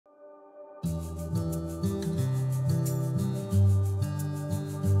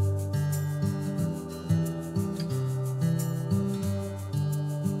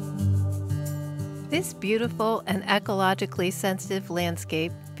This beautiful and ecologically sensitive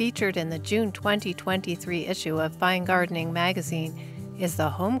landscape, featured in the June 2023 issue of Fine Gardening magazine, is the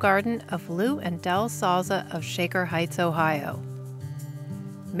home garden of Lou and Dell Salza of Shaker Heights, Ohio.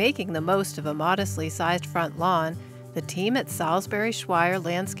 Making the most of a modestly sized front lawn, the team at Salzbury Schweyer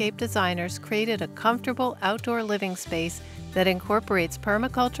Landscape Designers created a comfortable outdoor living space that incorporates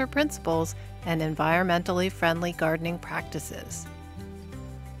permaculture principles and environmentally friendly gardening practices.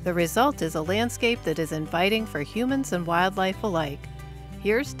 The result is a landscape that is inviting for humans and wildlife alike.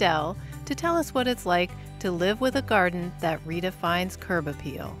 Here's Dell to tell us what it's like to live with a garden that redefines curb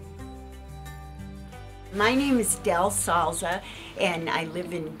appeal. My name is Dell Salza, and I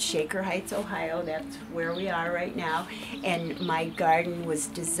live in Shaker Heights, Ohio. That's where we are right now. And my garden was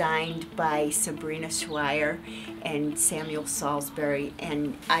designed by Sabrena Schweyer and Samuel Salzbury,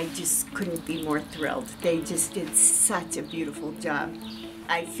 and I just couldn't be more thrilled. They just did such a beautiful job.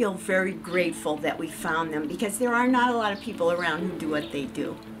 I feel very grateful that we found them because there are not a lot of people around who do what they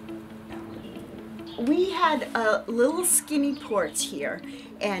do. We had a little skinny porch here,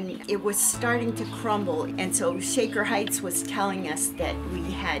 and it was starting to crumble, and so Shaker Heights was telling us that we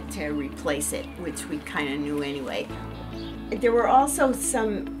had to replace it, which we kind of knew anyway. There were also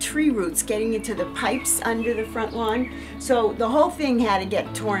some tree roots getting into the pipes under the front lawn, so the whole thing had to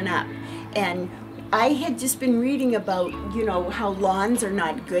get torn up. And I had just been reading about, how lawns are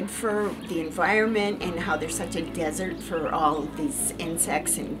not good for the environment and how there's such a desert for all of these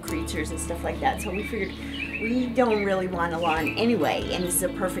insects and creatures and stuff like that. So we figured we don't really want a lawn anyway, and this is a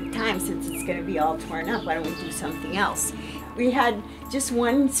perfect time since it's going to be all torn up. Why don't we do something else? We had just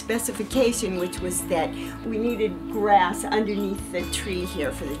one specification, which was that we needed grass underneath the tree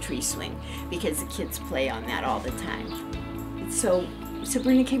here for the tree swing because the kids play on that all the time. So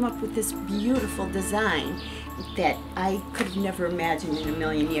Sabrena came up with this beautiful design that I could have never imagined in a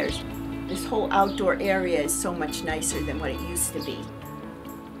million years. This whole outdoor area is so much nicer than what it used to be.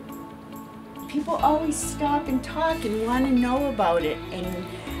 People always stop and talk and want to know about it,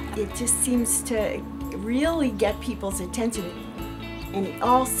 and it just seems to really get people's attention. And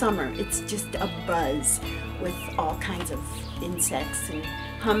all summer, it's just a buzz with all kinds of insects and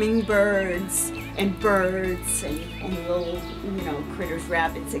hummingbirds and birds and little, critters,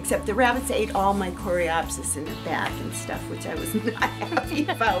 rabbits, except the rabbits ate all my coreopsis in the back and stuff, which I was not happy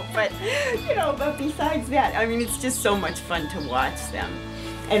about. But, but besides that, it's just so much fun to watch them.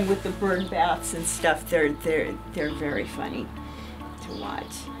 And with the bird baths and stuff, they're very funny to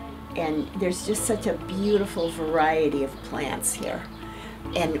watch. And there's just such a beautiful variety of plants here.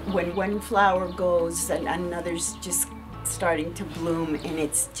 And when one flower goes, and another's just starting to bloom, and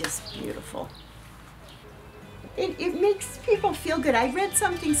it's just beautiful. It makes people feel good. I read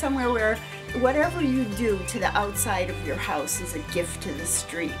something somewhere where whatever you do to the outside of your house is a gift to the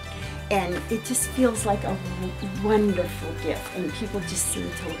street. And it just feels like a wonderful gift, and people just seem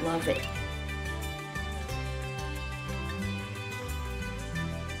to love it.